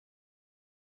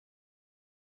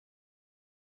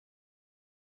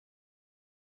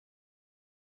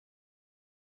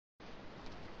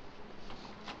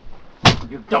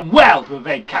You've done well to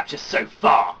evade capture so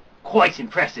far. Quite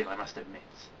impressive, I must admit.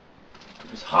 It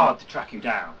was hard to track you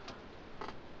down.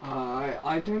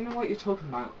 I don't know what you're talking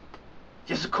about.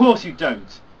 Yes, of course you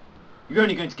don't. You're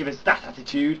only going to give us that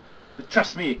attitude. But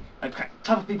trust me, I've cracked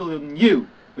tougher people than you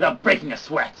without breaking a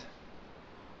sweat.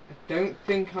 I don't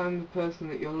think I'm the person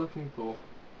that you're looking for.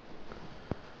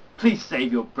 Please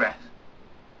save your breath.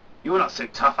 You are not so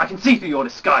tough. I can see through your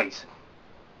disguise.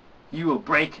 You will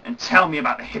break and tell me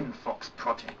about the Hidden Fox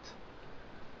project.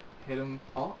 Hidden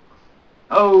Fox?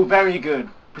 Oh, very good.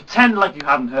 Pretend like you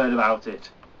haven't heard about it.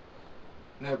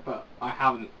 No, but I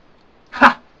haven't.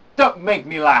 Ha! Don't make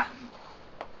me laugh.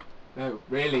 No,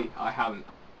 really, I haven't.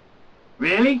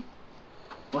 Really?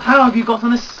 Well, how have you got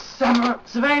on the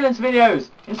surveillance videos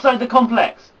inside the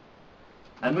complex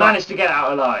and managed to get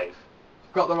out alive?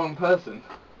 Got the wrong person.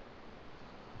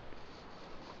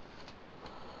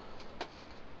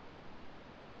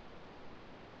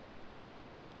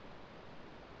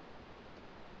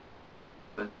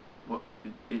 But what?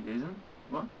 It isn't?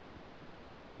 What?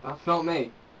 That's not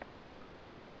me.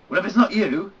 Well, if it's not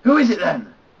you, who is it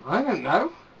then? I don't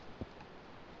know.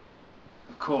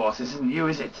 Of course, this isn't you,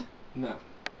 is it? No.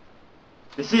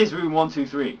 This is room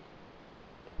 123.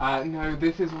 No,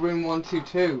 this is room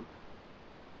 122.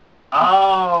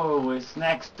 Oh, it's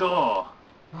next door.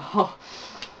 Oh,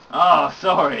 Oh,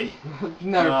 sorry.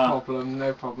 no problem,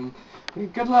 no problem.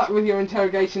 Good luck with your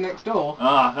interrogation next door.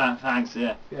 Oh, thanks,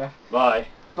 yeah. Yeah. Bye.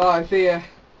 Bye, see ya.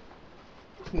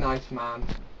 Nice man.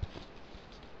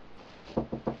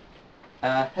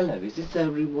 Hello, is this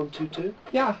room 122?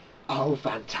 Yeah. Oh,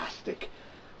 fantastic.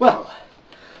 Well,